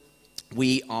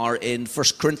We are in 1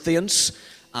 Corinthians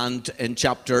and in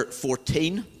chapter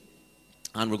 14,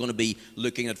 and we're going to be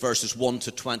looking at verses 1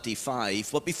 to 25.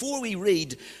 But before we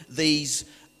read these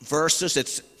verses,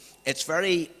 it's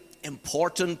very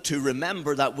important to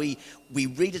remember that we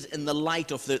read it in the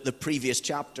light of the previous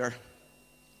chapter.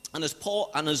 And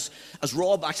as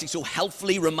Rob actually so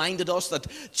helpfully reminded us, that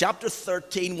chapter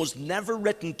 13 was never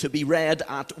written to be read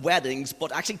at weddings,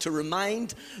 but actually to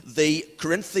remind the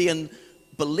Corinthian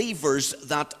believers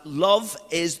that love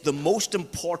is the most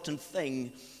important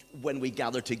thing when we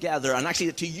gather together. And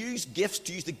actually to use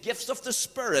the gifts of the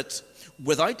Spirit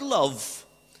without love,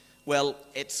 well,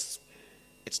 it's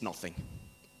nothing.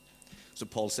 So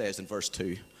Paul says in verse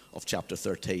 2 of chapter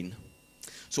 13.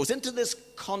 So it's into this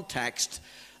context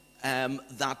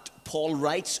that Paul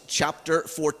writes chapter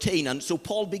 14. And so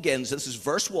Paul begins, this is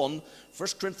verse 1, 1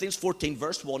 Corinthians 14,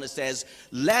 verse 1. It says,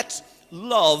 "Let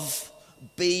love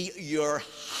be your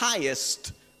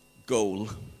highest goal.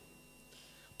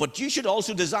 But you should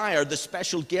also desire the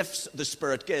special gifts the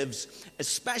Spirit gives,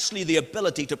 especially the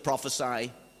ability to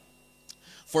prophesy.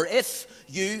 For if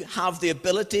you have the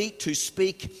ability to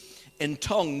speak in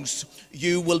tongues,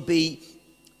 you will be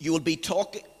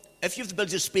talking. If you have the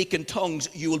ability to speak in tongues,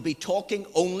 you will be talking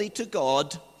only to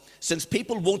God, since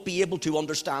people won't be able to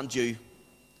understand you.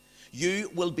 You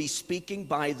will be speaking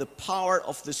by the power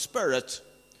of the Spirit,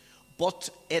 but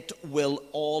it will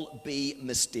all be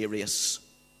mysterious.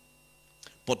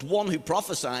 But one who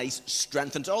prophesies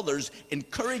strengthens others,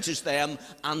 encourages them,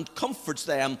 and comforts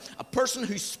them. A person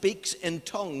who speaks in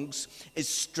tongues is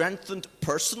strengthened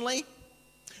personally,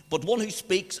 but one who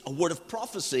speaks a word of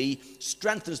prophecy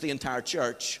strengthens the entire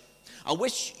church. I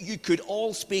wish you could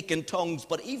all speak in tongues,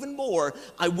 but even more,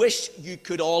 I wish you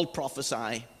could all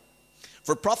prophesy.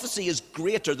 For prophecy is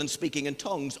greater than speaking in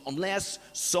tongues, unless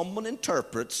someone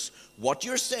interprets what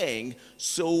you're saying,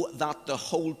 so that the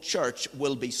whole church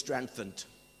will be strengthened."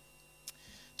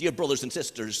 Dear brothers and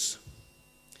sisters,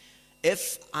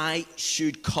 if I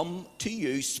should come to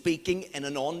you speaking in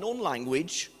an unknown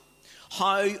language,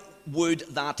 how would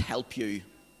that help you?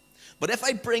 But if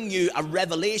I bring you a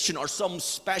revelation or some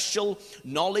special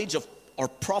knowledge of or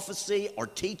prophecy or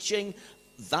teaching,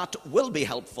 that will be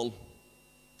helpful.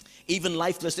 Even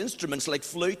lifeless instruments like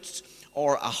flutes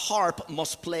or a harp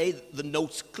must play the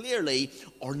notes clearly,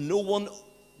 or no one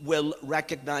will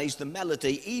recognize the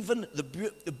melody. Even the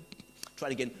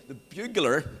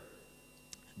bugler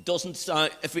doesn't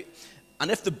sound. If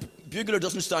the bugler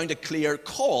doesn't sound a clear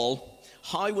call,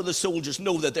 how will the soldiers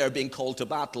know that they're being called to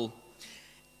battle?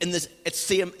 It's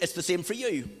the same for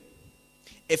you.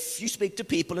 If you speak to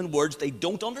people in words they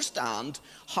don't understand,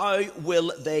 how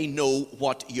will they know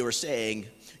what you're saying?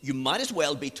 You might as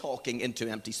well be talking into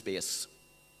empty space.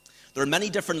 There are many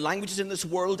different languages in this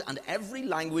world, and every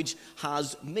language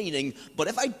has meaning. But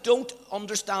if I don't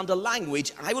understand a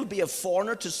language, I will be a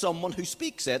foreigner to someone who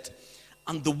speaks it,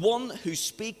 and the one who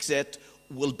speaks it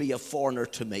will be a foreigner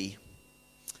to me.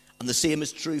 And the same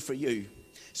is true for you.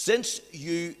 Since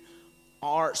you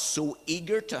are so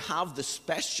eager to have the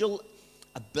special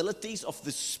abilities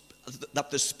that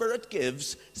the Spirit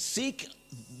gives, seek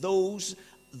those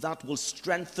that will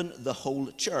strengthen the whole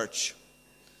church.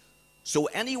 So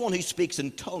anyone who speaks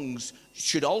in tongues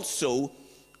should also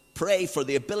pray for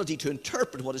the ability to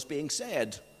interpret what is being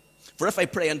said. For if I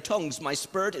pray in tongues, my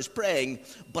spirit is praying,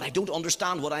 but I don't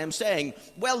understand what I am saying.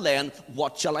 Well then,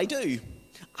 what shall I do?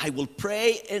 I will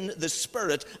pray in the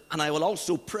Spirit, and I will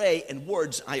also pray in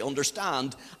words I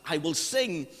understand. I will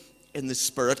sing in the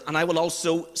Spirit, and I will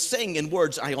also sing in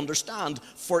words I understand.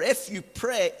 For if you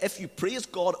praise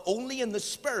God only in the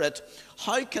Spirit,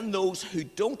 how can those who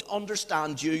don't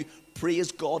understand you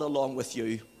praise God along with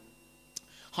you?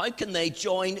 How can they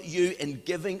join you in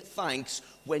giving thanks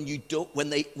when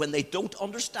they don't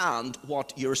understand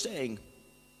what you're saying?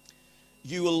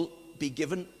 You will be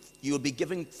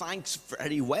giving thanks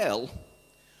very well,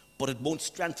 but it won't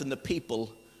strengthen the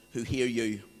people who hear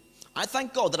you. I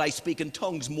thank God that I speak in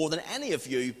tongues more than any of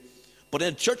you, but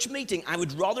in a church meeting, I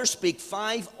would rather speak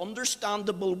 5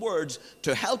 understandable words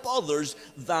to help others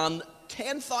than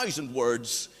 10,000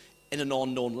 words in an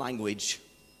unknown language.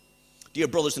 Dear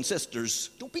brothers and sisters,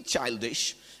 don't be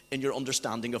childish in your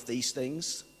understanding of these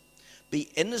things. Be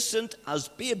innocent as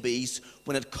babies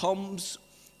when it comes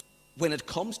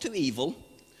to evil,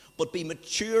 but be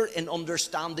mature in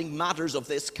understanding matters of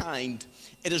this kind.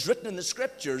 It is written in the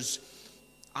Scriptures,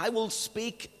 I will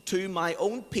speak to my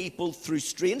own people through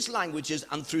strange languages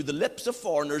and through the lips of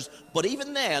foreigners, but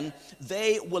even then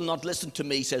they will not listen to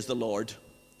me, says the Lord.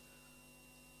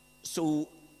 So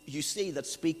you see that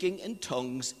speaking in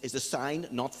tongues is a sign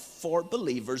not for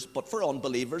believers, but for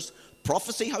unbelievers.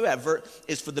 Prophecy, however,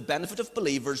 is for the benefit of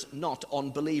believers, not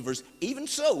unbelievers. Even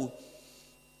so,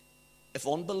 if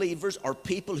unbelievers or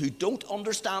people who don't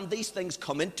understand these things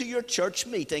come into your church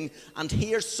meeting and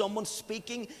hear someone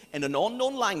speaking in an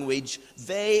unknown language,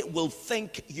 they will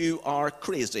think you are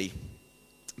crazy.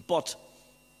 But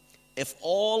if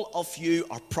all of you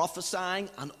are prophesying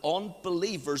and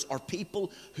unbelievers or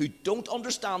people who don't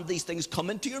understand these things come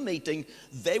into your meeting,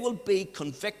 they will be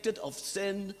convicted of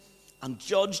sin and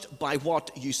judged by what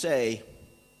you say.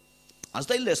 As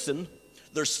they listen,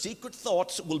 their secret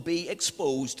thoughts will be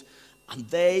exposed, and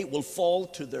they will fall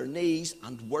to their knees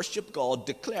and worship God,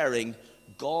 declaring,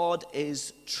 God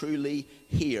is truly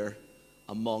here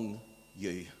among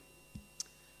you.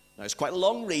 Now, it's quite a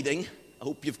long reading. I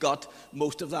hope you've got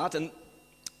most of that. And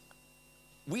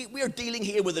we are dealing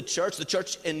here with the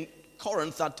church in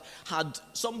Corinth, that had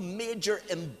some major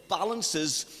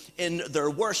imbalances in their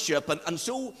worship. And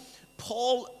so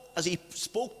Paul, as he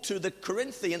spoke to the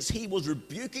Corinthians, he was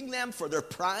rebuking them for their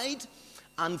pride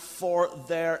and for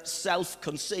their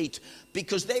self-conceit,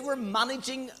 because they were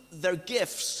managing their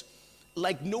gifts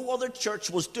like no other church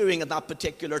was doing at that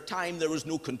particular time. There was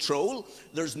no control,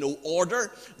 there's no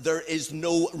order, there is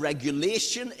no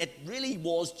regulation. It really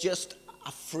was just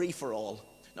a free-for-all.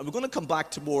 Now, we're going to come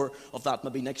back to more of that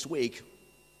maybe next week.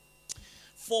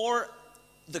 For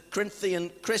the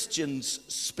Corinthian Christians,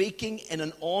 speaking in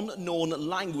an unknown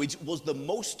language was the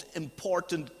most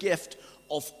important gift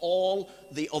of all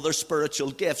the other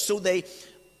spiritual gifts. So they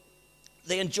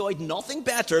enjoyed nothing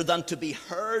better than to be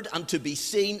heard and to be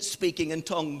seen speaking in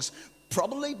tongues,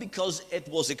 probably because it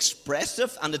was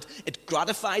expressive and it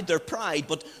gratified their pride.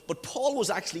 But Paul was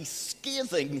actually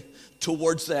scathing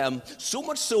towards them, so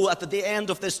much so at the end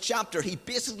of this chapter, he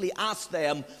basically asked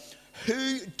them,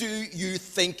 who do you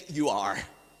think you are?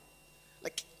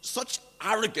 Like, such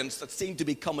arrogance that seemed to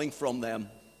be coming from them.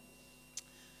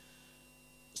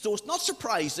 So it's not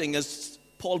surprising, as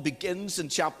Paul begins in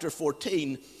chapter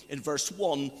 14, in verse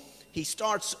 1, he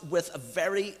starts with a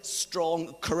very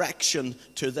strong correction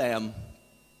to them.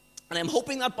 And I'm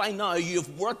hoping that by now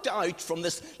you've worked out from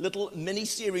this little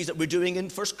mini-series that we're doing in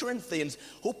 1 Corinthians,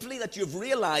 hopefully that you've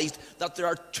realized that there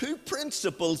are two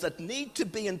principles that need to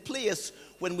be in place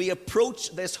when we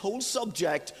approach this whole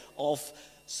subject of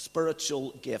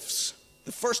spiritual gifts.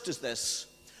 The first is this: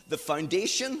 the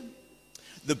foundation,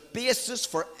 the basis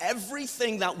for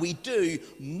everything that we do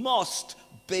must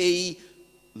be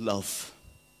love.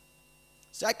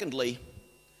 Secondly,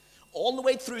 all the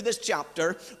way through this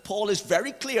chapter, Paul is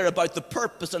very clear about the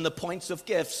purpose and the points of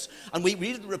gifts. And we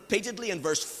read it repeatedly in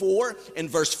verse 4, in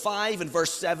verse 5, in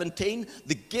verse 17.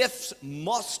 The gifts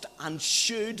must and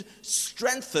should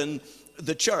strengthen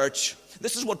the church.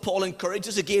 This is what Paul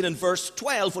encourages again in verse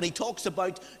 12 when he talks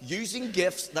about using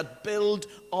gifts that build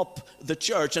up the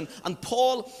church. And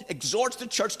Paul exhorts the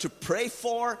church to pray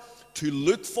for, to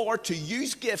look for, to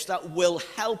use gifts that will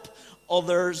help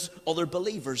other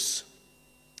believers.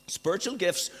 Spiritual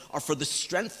gifts are for the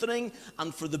strengthening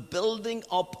and for the building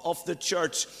up of the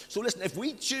church. So listen, if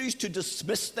we choose to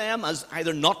dismiss them as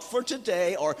either not for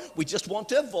today or we just want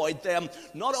to avoid them,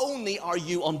 not only are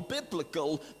you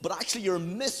unbiblical, but actually you're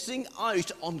missing out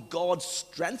on God's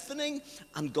strengthening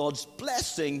and God's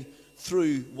blessing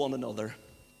through one another.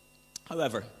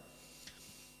 However,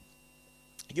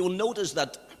 you will notice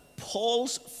that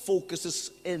Paul's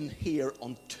focuses in here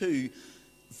on two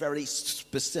very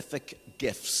specific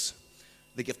gifts: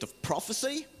 the gift of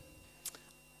prophecy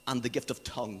and the gift of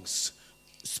tongues,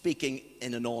 speaking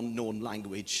in an unknown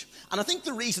language. And I think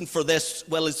the reason for this,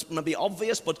 well, is maybe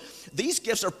obvious, but these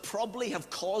gifts probably have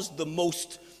caused the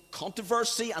most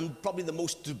controversy and probably the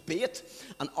most debate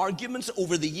and arguments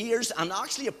over the years, and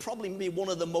actually are probably maybe one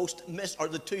of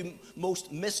the two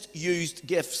most misused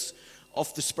gifts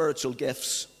of the spiritual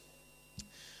gifts.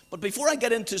 But before I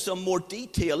get into some more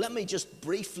detail, let me just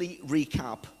briefly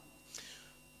recap.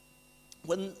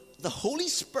 When the Holy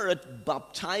Spirit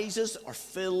baptizes or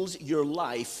fills your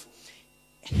life,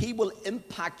 He will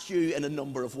impact you in a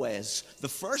number of ways. The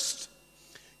first,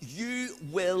 you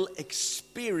will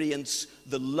experience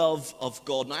the love of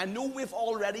God. Now, I know we've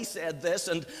already said this,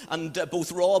 and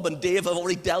both Rob and Dave have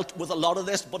already dealt with a lot of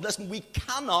this, but listen, we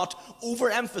cannot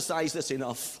overemphasize this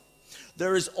enough.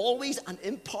 There is always an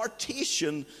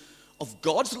impartation of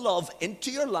God's love into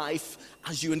your life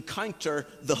as you encounter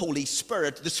the Holy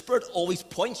Spirit. The Spirit always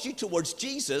points you towards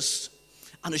Jesus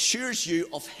and assures you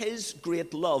of His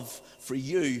great love for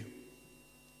you.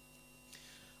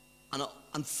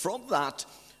 And from that,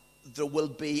 there will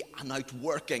be an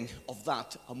outworking of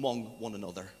that among one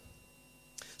another.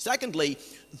 Secondly,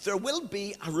 there will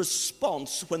be a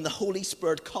response when the Holy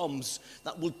Spirit comes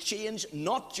that will change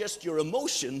not just your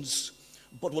emotions,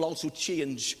 but will also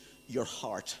change your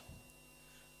heart.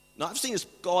 Now, I've seen as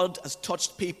God has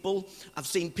touched people, I've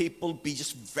seen people be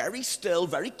just very still,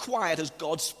 very quiet as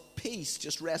God's peace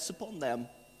just rests upon them.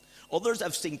 Others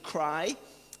I've seen cry,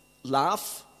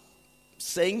 laugh,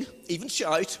 sing, even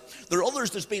shout. There are others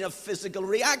there's been a physical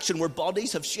reaction where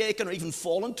bodies have shaken or even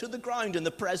fallen to the ground in the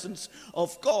presence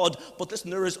of God. But listen,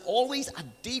 there is always a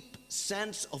deep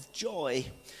sense of joy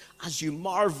as you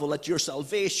marvel at your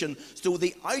salvation. So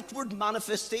the outward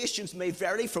manifestations may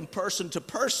vary from person to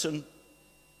person,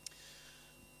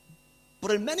 but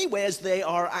in many ways they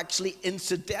are actually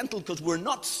incidental, because we're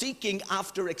not seeking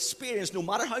after experience, no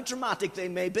matter how dramatic they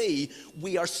may be.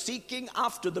 We are seeking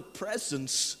after the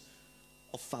presence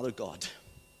of Father God.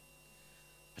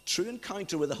 A true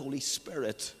encounter with the Holy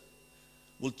Spirit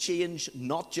will change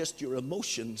not just your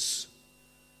emotions,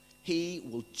 He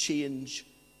will change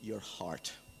your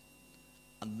heart.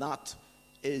 And that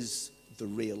is the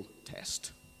real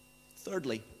test.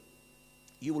 Thirdly,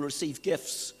 you will receive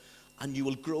gifts and you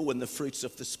will grow in the fruits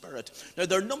of the Spirit. Now,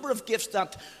 there are a number of gifts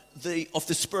that of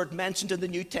the Spirit mentioned in the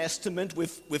New Testament.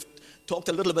 We've talked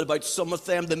a little bit about some of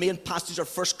them. The main passages are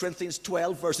 1 Corinthians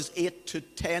 12, verses 8 to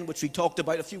 10, which we talked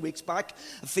about a few weeks back.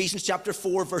 Ephesians chapter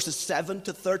 4, verses 7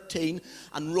 to 13.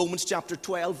 And Romans chapter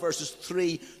 12, verses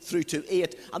 3 through to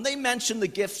 8. And they mention the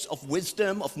gifts of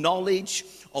wisdom, of knowledge,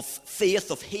 of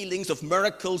faith, of healings, of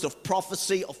miracles, of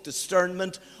prophecy, of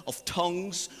discernment, of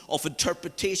tongues, of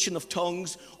interpretation of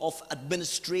tongues, of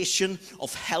administration,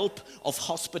 of help, of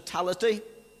hospitality.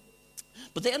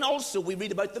 But then also we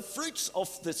read about the fruits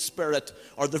of the Spirit,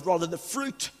 or rather the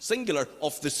fruit, singular,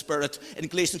 of the Spirit in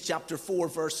Galatians chapter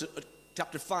 5,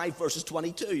 verses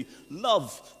 22.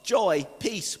 Love, joy,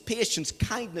 peace, patience,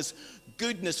 kindness,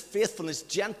 goodness, faithfulness,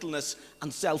 gentleness,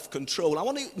 and self-control. I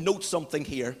want to note something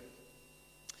here.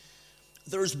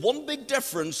 There is one big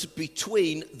difference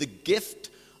between the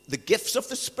gifts of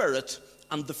the Spirit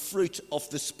and the fruit of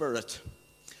the Spirit.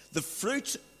 The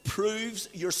fruit proves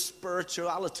your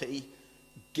spirituality.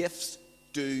 Gifts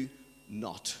do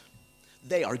not.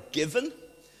 They are given.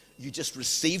 You just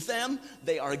receive them.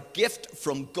 They are a gift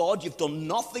from God. You've done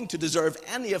nothing to deserve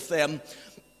any of them.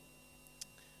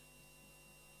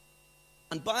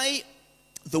 And by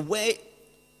the way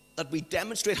that we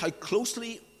demonstrate how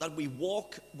closely that we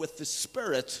walk with the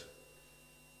Spirit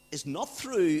is not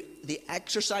through the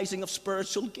exercising of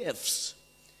spiritual gifts.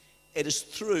 It is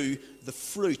through the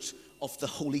fruit of the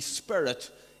Holy Spirit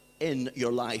in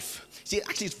your life. See,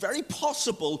 actually it's very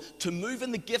possible to move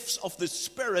in the gifts of the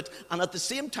Spirit and at the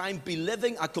same time be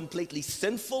living a completely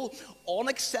sinful,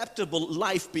 unacceptable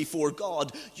life before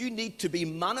God. You need to be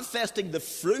manifesting the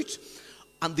fruit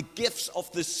and the gifts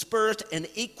of the Spirit in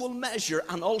equal measure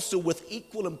and also with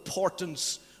equal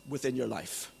importance within your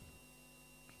life.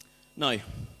 Now,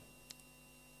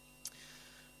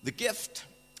 the gift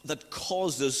that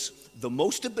causes the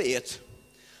most debate,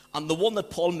 and the one that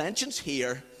Paul mentions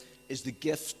here, is the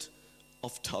gift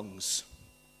of tongues.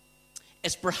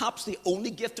 It's perhaps the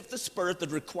only gift of the Spirit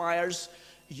that requires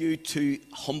you to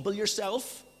humble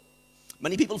yourself.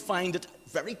 Many people find it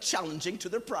very challenging to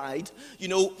their pride. You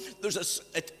know,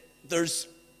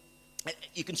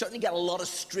 you can certainly get a lot of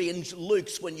strange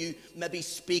looks when you maybe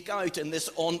speak out in this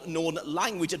unknown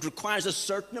language. It requires a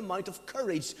certain amount of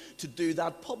courage to do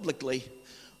that publicly.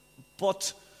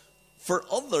 But for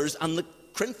others, and the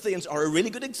Corinthians are a really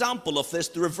good example of this,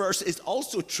 the reverse is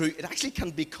also true. It actually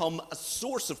can become a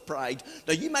source of pride.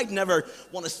 Now, you might never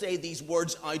want to say these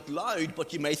words out loud,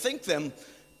 but you may think them.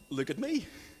 Look at me.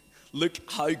 Look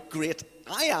how great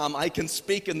I am. I can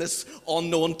speak in this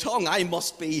unknown tongue. I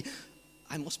must be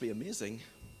amazing.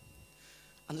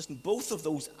 And listen, both of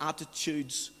those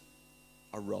attitudes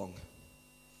are wrong.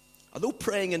 Although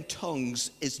praying in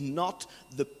tongues is not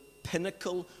the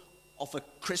pinnacle of a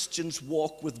Christian's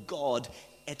walk with God,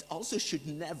 it also should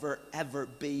never, ever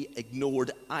be ignored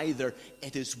either.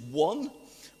 It is one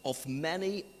of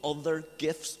many other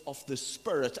gifts of the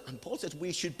Spirit. And Paul says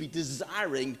we should be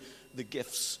desiring the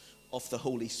gifts of the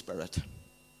Holy Spirit.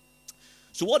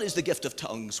 So what is the gift of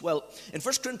tongues? Well, in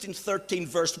 1 Corinthians 13,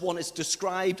 verse 1, it's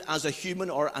described as a human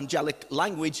or angelic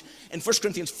language. In 1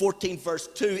 Corinthians 14, verse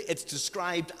 2, it's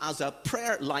described as a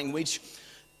prayer language.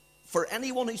 For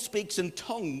anyone who speaks in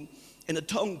a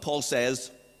tongue, Paul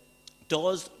says,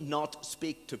 does not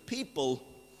speak to people,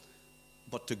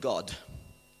 but to God.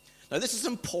 Now, this is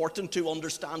important to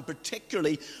understand,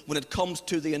 particularly when it comes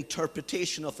to the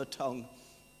interpretation of a tongue.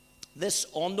 This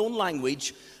unknown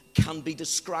language can be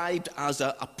described as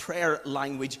a prayer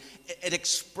language. It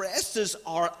expresses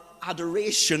our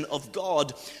adoration of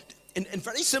God. In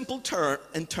very simple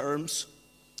terms,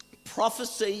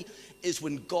 prophecy is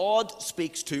when God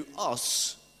speaks to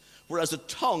us, whereas a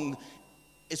tongue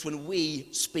is when we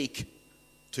speak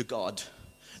to God.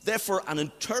 Therefore, an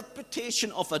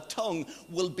interpretation of a tongue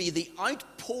will be the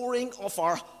outpouring of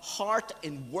our heart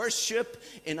in worship,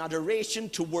 in adoration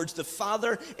towards the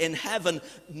Father in heaven,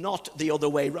 not the other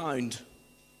way round.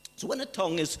 So when a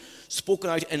tongue is spoken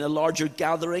out in a larger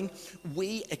gathering,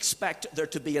 we expect there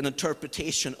to be an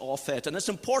interpretation of it. And it's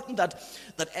important that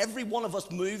every one of us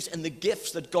moves in the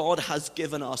gifts that God has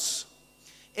given us.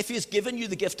 If he has given you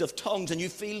the gift of tongues and you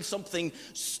feel something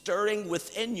stirring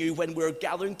within you when we're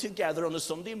gathering together on a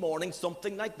Sunday morning,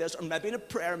 something like this, or maybe in a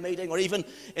prayer meeting, or even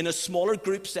in a smaller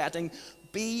group setting,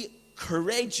 be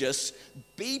courageous,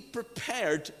 be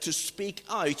prepared to speak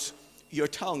out your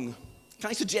tongue. Can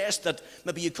I suggest that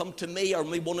maybe you come to me or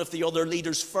maybe one of the other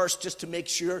leaders first, just to make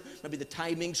sure maybe the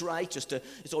timing's right,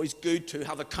 it's always good to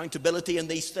have accountability in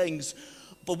these things.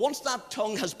 But once that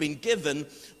tongue has been given,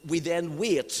 we then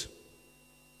wait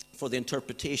for the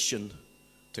interpretation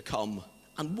to come,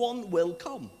 and one will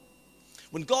come.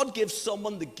 When God gives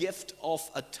someone the gift of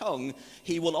a tongue,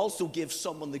 he will also give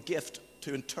someone the gift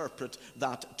to interpret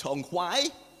that tongue. Why?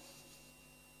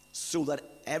 So that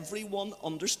everyone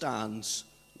understands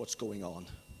what's going on.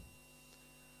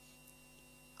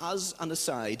 As an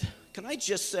aside, can I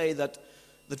just say that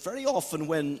very often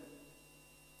when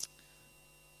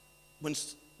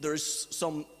there's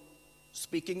some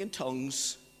speaking in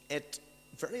tongues, it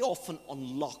very often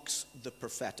unlocks the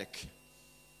prophetic.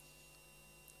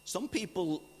 Some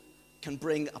people can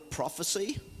bring a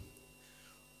prophecy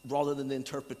rather than the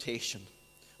interpretation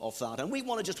of that. And we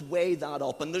want to just weigh that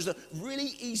up. And there's a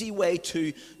really easy way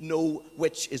to know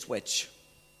which is which.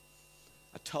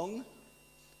 A tongue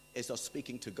is us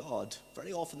speaking to God.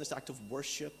 Very often this act of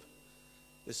worship,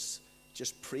 this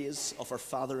just praise of our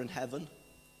Father in heaven.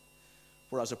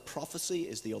 Whereas a prophecy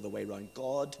is the other way around.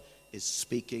 God is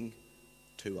speaking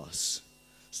to us.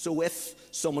 So if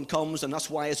someone comes, and that's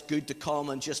why it's good to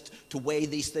come and just to weigh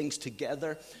these things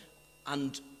together,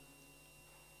 and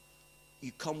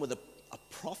you come with a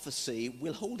prophecy,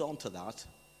 we'll hold on to that.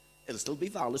 It'll still be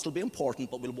valid, it'll be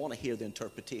important, but we'll want to hear the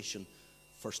interpretation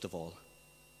first of all.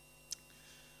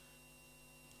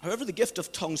 However, the gift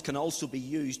of tongues can also be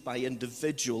used by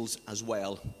individuals as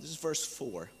well. This is verse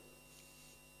 4.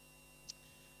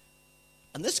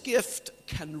 And this gift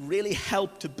can really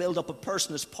help to build up a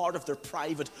person as part of their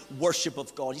private worship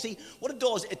of God. You see, what it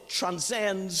does, it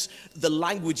transcends the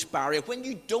language barrier. When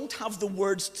you don't have the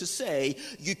words to say,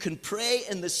 you can pray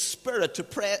in the Spirit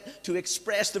to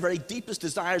express the very deepest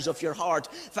desires of your heart.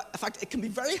 In fact, it can be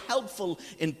very helpful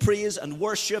in praise and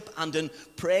worship and in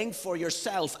praying for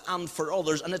yourself and for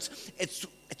others. And it's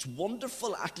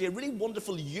wonderful, actually, a really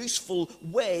wonderful, useful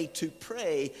way to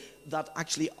pray that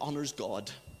actually honors God.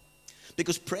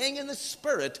 Because praying in the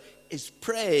Spirit is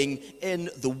praying in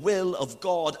the will of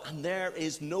God, and there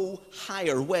is no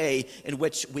higher way in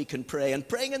which we can pray. And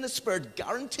praying in the Spirit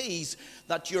guarantees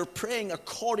that you're praying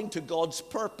according to God's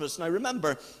purpose. Now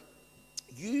remember,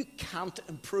 you can't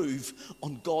improve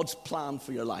on God's plan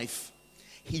for your life.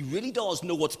 He really does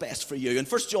know what's best for you. In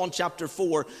 1 John chapter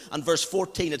 4 and verse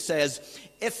 14 it says,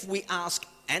 if we ask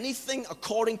anything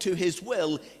according to his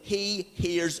will, he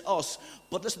hears us.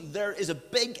 But listen, there is a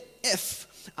big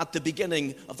if at the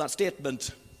beginning of that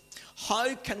statement.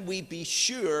 How can we be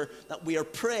sure that we are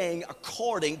praying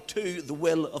according to the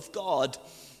will of God?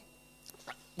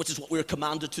 Which is what we're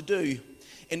commanded to do.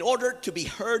 In order to be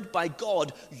heard by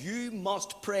God, you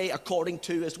must pray according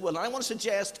to his will. And I want to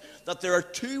suggest that there are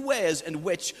two ways in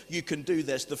which you can do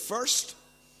this. The first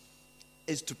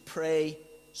is to pray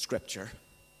Scripture.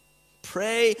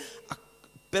 Pray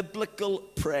biblical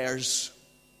prayers.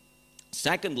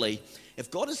 Secondly, if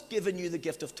God has given you the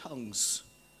gift of tongues,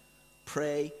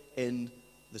 pray in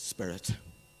the Spirit.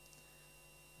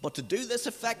 But to do this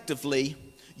effectively,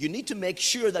 you need to make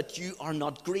sure that you are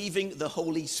not grieving the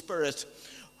Holy Spirit,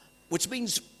 which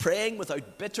means praying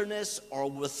without bitterness or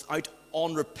without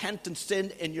unrepentant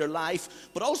sin in your life,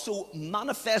 but also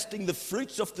manifesting the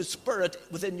fruits of the Spirit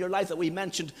within your life that we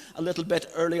mentioned a little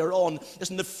bit earlier on.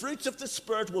 Listen, the fruits of the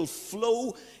Spirit will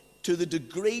flow to the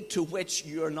degree to which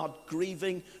you are not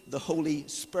grieving the Holy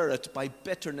Spirit by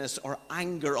bitterness or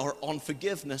anger or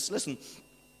unforgiveness. Listen,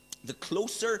 the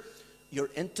closer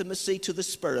your intimacy to the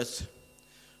Spirit,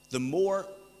 the more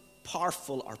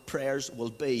powerful our prayers will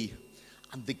be.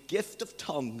 And the gift of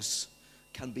tongues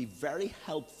can be very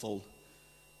helpful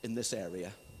in this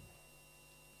area.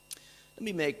 Let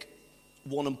me make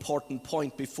one important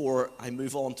point before I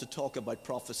move on to talk about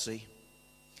prophecy.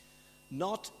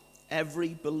 Not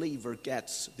every believer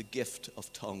gets the gift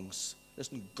of tongues.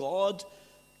 Listen, God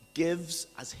gives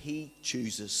as he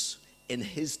chooses in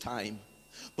his time.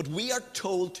 But we are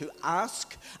told to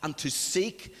ask and to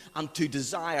seek and to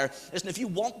desire. Listen, if you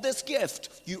want this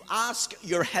gift, you ask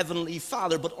your heavenly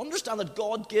Father. But understand that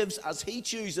God gives as he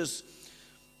chooses.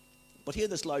 But hear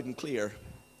this loud and clear.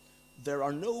 There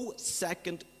are no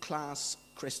second-class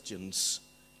Christians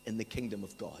in the kingdom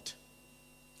of God.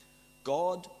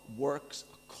 God works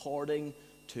according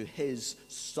to his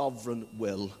sovereign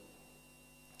will.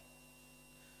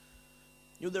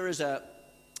 You know, there is a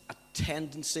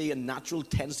natural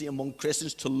tendency among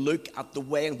Christians to look at the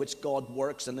way in which God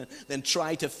works and then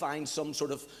try to find some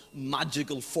sort of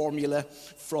magical formula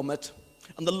from it.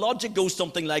 And the logic goes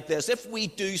something like this. If we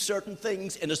do certain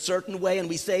things in a certain way and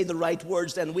we say the right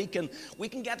words, then we can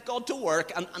get God to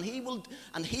work and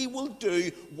he will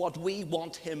do what we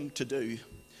want him to do.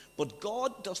 But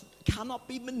God cannot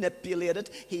be manipulated.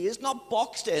 He is not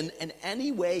boxed in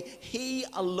any way. He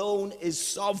alone is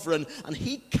sovereign, and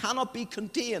he cannot be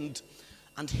contained.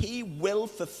 And he will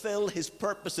fulfill his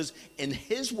purposes in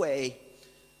his way,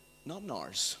 not in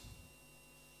ours.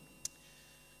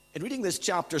 In reading this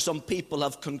chapter, some people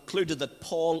have concluded that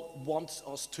Paul wants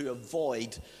us to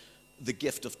avoid the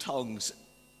gift of tongues.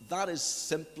 That is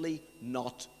simply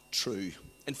not true.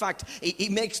 In fact, he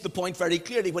makes the point very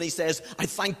clearly when he says, I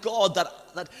thank God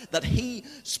that he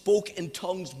spoke in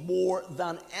tongues more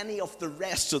than any of the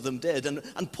rest of them did.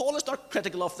 And Paul is not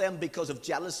critical of them because of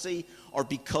jealousy or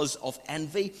because of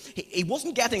envy. He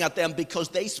wasn't getting at them because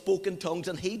they spoke in tongues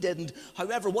and he didn't.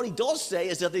 However, what he does say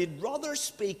is that he'd rather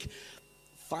speak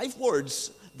 5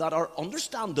 words that are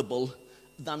understandable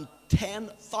than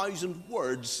 10,000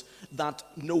 words that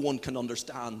no one can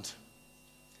understand.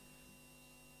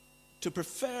 To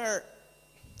prefer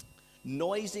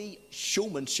noisy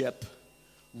showmanship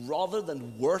rather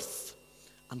than worth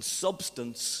and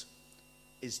substance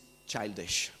is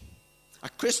childish. A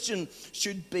Christian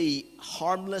should be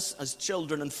harmless as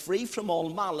children and free from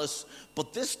all malice,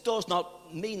 but this does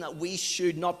not mean that we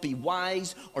should not be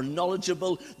wise or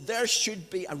knowledgeable. There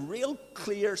should be a real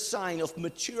clear sign of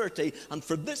maturity, and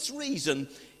for this reason,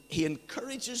 he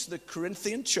encourages the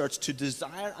Corinthian church to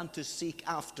desire and to seek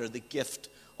after the gift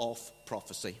of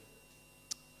prophecy.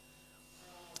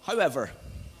 However,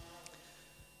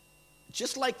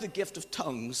 just like the gift of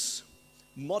tongues,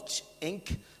 much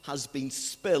ink has been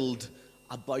spilled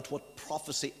about what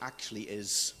prophecy actually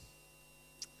is.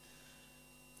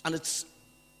 And it's,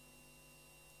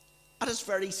 at its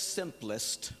very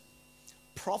simplest,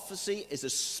 prophecy is a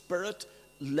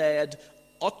spirit-led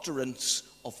utterance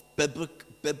of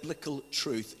biblical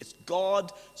truth. It's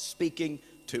God speaking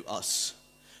to us.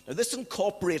 Now, this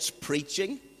incorporates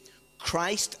preaching,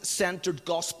 Christ-centered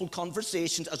gospel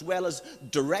conversations, as well as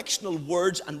directional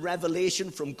words and revelation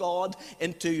from God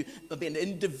into maybe an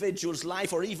individual's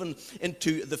life or even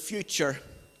into the future.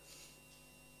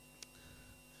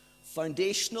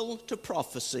 Foundational to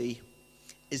prophecy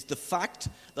is the fact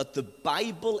that the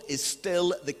Bible is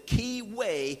still the key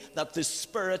way that the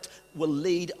Spirit will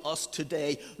lead us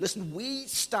today. Listen, we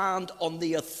stand on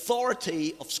the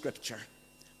authority of Scripture,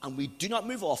 and we do not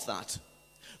move off that.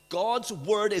 God's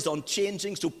word is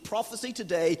unchanging, so prophecy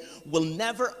today will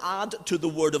never add to the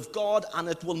word of God, and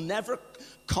it will never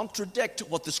contradict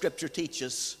what the Scripture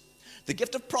teaches. The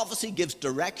gift of prophecy gives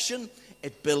direction,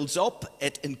 it builds up,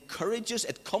 it encourages,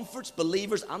 it comforts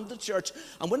believers and the church.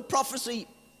 And when prophecy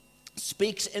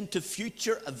speaks into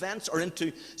future events or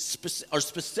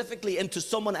specifically into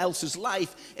someone else's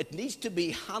life, it needs to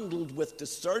be handled with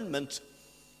discernment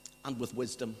and with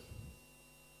wisdom.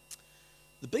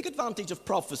 The big advantage of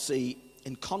prophecy,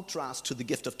 in contrast to the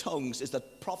gift of tongues, is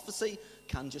that prophecy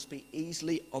can just be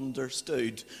easily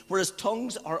understood, whereas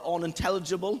tongues are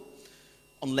unintelligible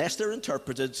unless they're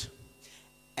interpreted.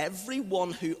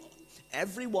 Everyone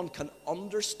can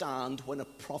understand when a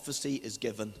prophecy is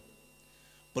given,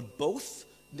 but both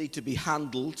need to be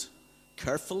handled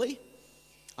carefully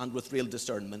and with real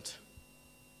discernment.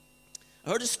 I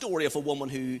heard a story of a woman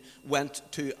who went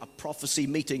to a prophecy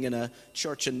meeting in a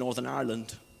church in Northern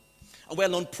Ireland. A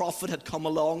well-known prophet had come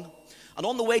along, and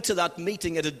on the way to that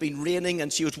meeting it had been raining,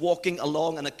 and she was walking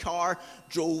along and a car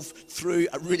drove through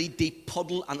a really deep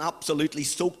puddle and absolutely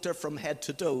soaked her from head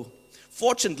to toe.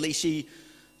 Fortunately, she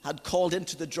had called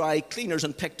into the dry cleaners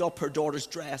and picked up her daughter's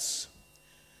dress.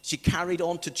 She carried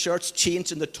on to church,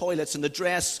 changed in the toilets, and the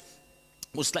dress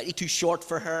was slightly too short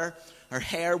for her. Her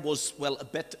hair was, a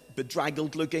bit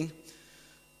bedraggled looking,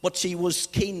 but she was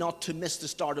keen not to miss the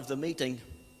start of the meeting.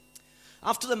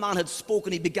 After the man had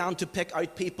spoken, he began to pick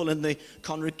out people in the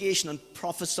congregation and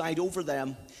prophesied over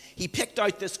them. He picked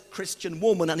out this Christian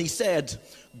woman and he said,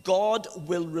 God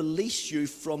will release you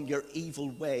from your evil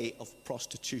way of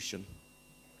prostitution.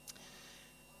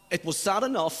 It was sad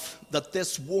enough that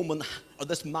this woman or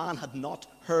this man had not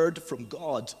heard from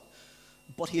God,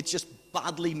 but he had just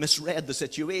badly misread the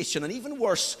situation. And even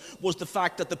worse was the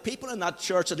fact that the people in that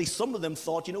church, at least some of them,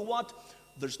 thought, you know what?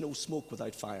 There's no smoke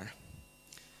without fire.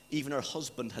 Even her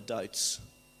husband had doubts.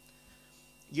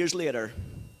 Years later,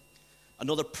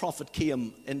 another prophet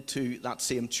came into that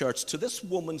same church. To this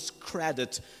woman's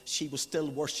credit, she was still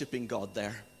worshiping God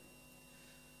there.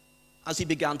 As he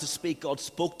began to speak, God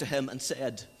spoke to him and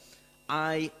said,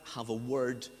 I have a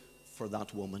word for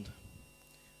that woman.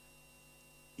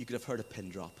 You could have heard a pin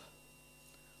drop.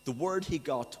 The word he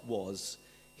got was,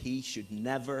 he should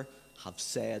never have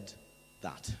said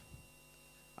that.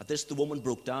 At this, the woman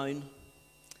broke down.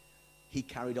 He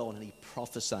carried on and he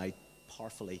prophesied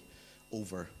powerfully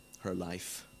over her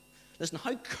life. Listen,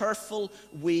 how careful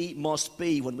we must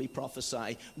be when we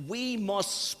prophesy. We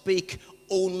must speak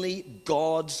only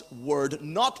God's word,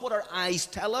 not what our eyes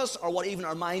tell us or what even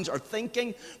our minds are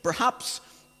thinking. Perhaps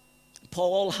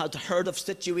Paul had heard of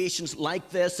situations like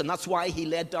this, and that's why he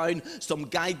laid down some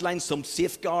guidelines, some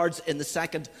safeguards in the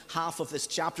second half of this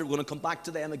chapter. We're going to come back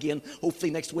to them again,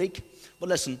 hopefully next week. But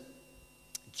listen,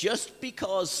 just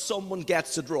because someone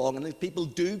gets it wrong, and people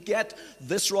do get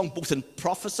this wrong, both in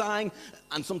prophesying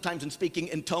and sometimes in speaking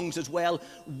in tongues as well,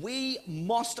 we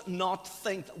must not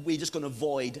think that we're just going to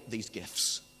avoid these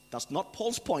gifts. That's not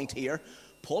Paul's point here.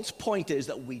 Paul's point is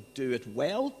that we do it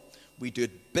well, we do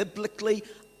it biblically,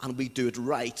 and we do it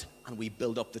right, and we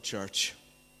build up the church.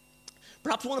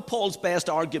 Perhaps one of Paul's best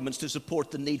arguments to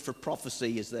support the need for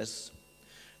prophecy is this.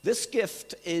 This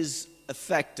gift is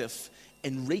effective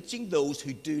in reaching those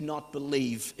who do not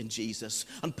believe in Jesus.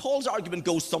 And Paul's argument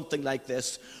goes something like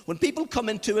this. When people come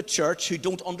into a church who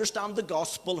don't understand the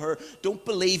gospel or don't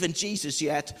believe in Jesus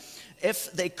yet,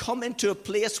 if they come into a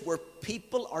place where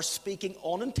people are speaking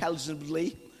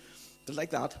unintelligibly, like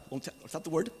that, is that the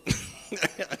word?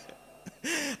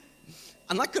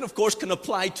 And that can, of course, can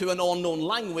apply to an unknown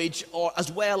language, or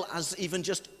as well as even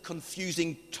just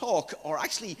confusing talk, or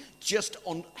actually just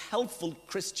unhelpful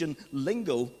Christian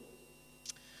lingo.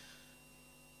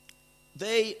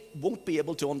 They won't be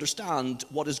able to understand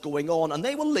what is going on, and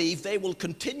they will leave. They will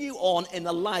continue on in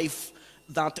a life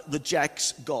that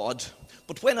rejects God.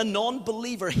 But when a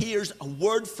non-believer hears a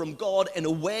word from God in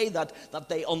a way that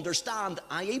they understand,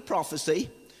 i.e. prophecy,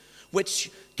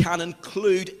 which can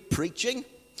include preaching,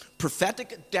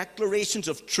 prophetic declarations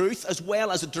of truth, as well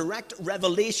as a direct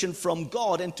revelation from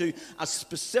God into a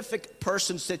specific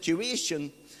person's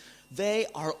situation, they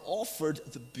are offered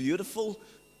the beautiful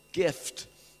gift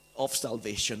of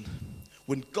salvation.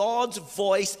 When God's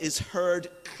voice is heard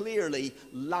clearly,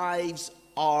 lives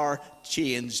are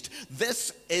changed.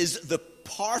 This is the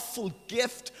powerful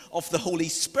gift of the Holy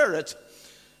Spirit,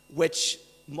 which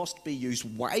must be used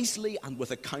wisely and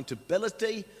with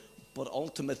accountability, but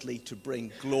ultimately to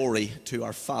bring glory to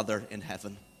our Father in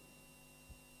heaven.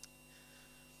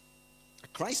 A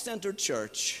Christ-centered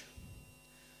church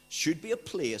should be a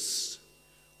place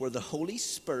where the Holy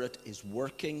Spirit is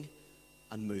working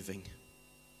and moving.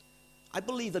 I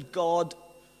believe that God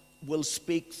will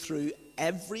speak through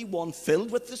everyone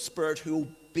filled with the Spirit who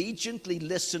obediently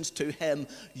listens to him.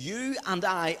 You and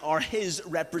I are his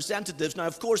representatives. Now,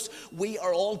 of course, we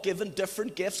are all given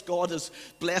different gifts. God has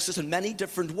blessed us in many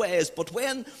different ways. But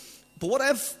what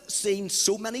I've seen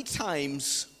so many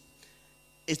times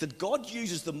is that God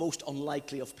uses the most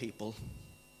unlikely of people.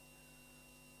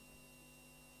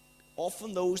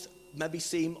 Often those maybe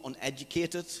seem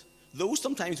uneducated. Those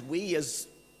sometimes we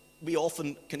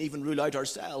often can even rule out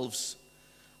ourselves.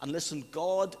 And listen,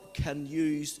 God can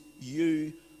use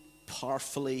you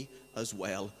powerfully as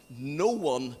well. No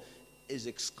one is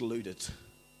excluded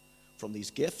from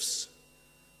these gifts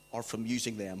or from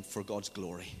using them for God's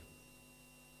glory.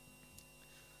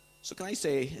 So can I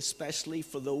say, especially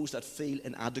for those that feel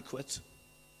inadequate,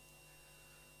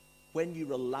 when you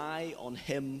rely on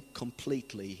him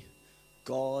completely,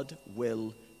 God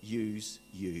will use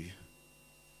you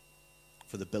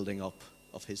for the building up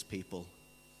of his people.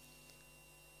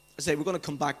 I say we're going to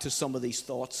come back to some of these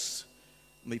thoughts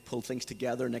and we pull things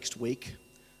together next week.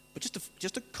 But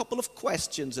just a couple of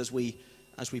questions as we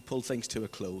pull things to a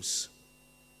close.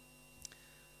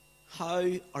 How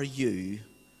are you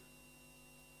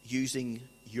using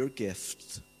your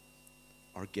gifts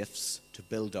or gifts to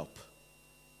build up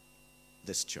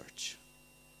this church?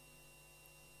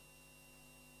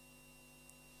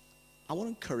 I want to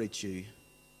encourage you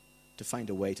to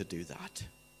find a way to do that.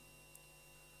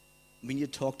 I mean, you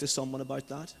talk to someone about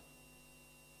that.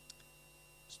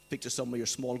 Speak to some of your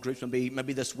small groups.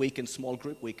 Maybe this week in small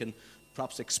group we can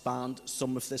perhaps expand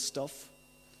some of this stuff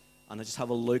and just have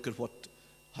a look at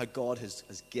how God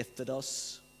has gifted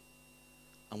us.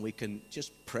 And we can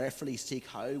just prayerfully seek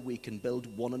how we can build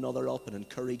one another up and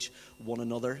encourage one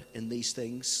another in these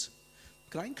things.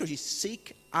 Can I encourage you,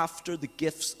 seek after the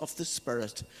gifts of the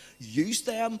Spirit. Use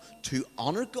them to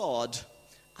honor God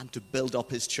and to build up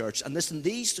his church. And listen,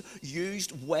 these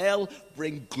used well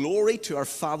bring glory to our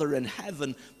Father in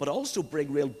heaven, but also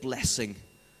bring real blessing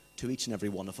to each and every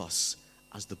one of us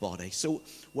as the body. So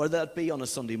whether that be on a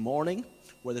Sunday morning,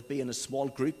 whether it be in a small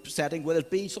group setting, whether it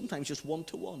be sometimes just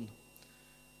one-to-one,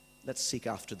 let's seek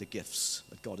after the gifts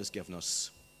that God has given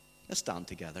us. Let's stand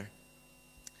together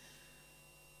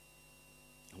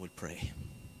and we'll pray.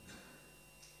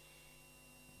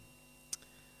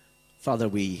 Father,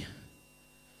 we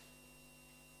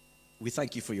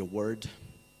thank you for your word,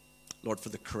 Lord, for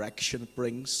the correction it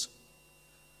brings,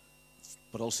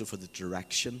 but also for the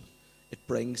direction it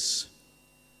brings.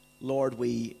 Lord,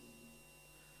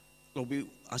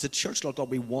 as a church, Lord God,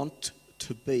 we want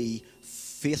to be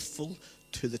faithful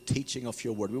to the teaching of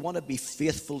your word. We want to be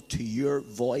faithful to your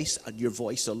voice and your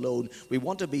voice alone. We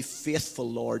want to be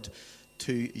faithful, Lord,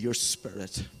 to your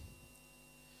Spirit.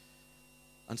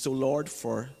 And so, Lord,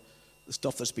 for the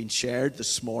stuff that's been shared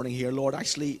this morning here, Lord,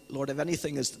 Lord, if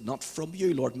anything is not from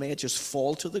you, Lord, may it just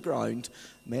fall to the ground.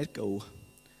 May it go.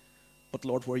 But,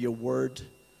 Lord, where your word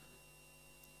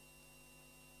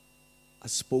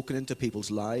has spoken into people's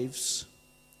lives,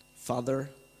 Father,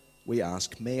 we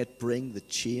ask, may it bring the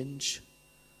change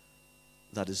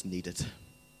that is needed,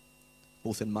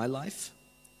 both in my life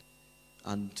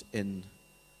and in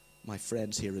my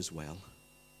friends here as well.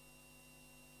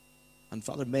 And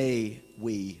Father, may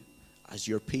we, as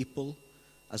your people,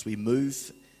 as we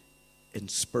move in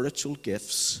spiritual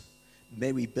gifts,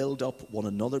 may we build up one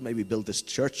another, may we build this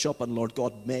church up, and Lord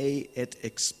God, may it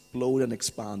explode and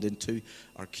expand into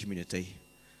our community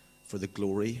for the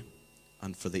glory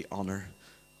and for the honor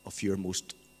of your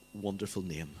most wonderful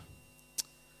name.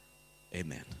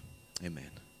 Amen.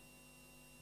 Amen.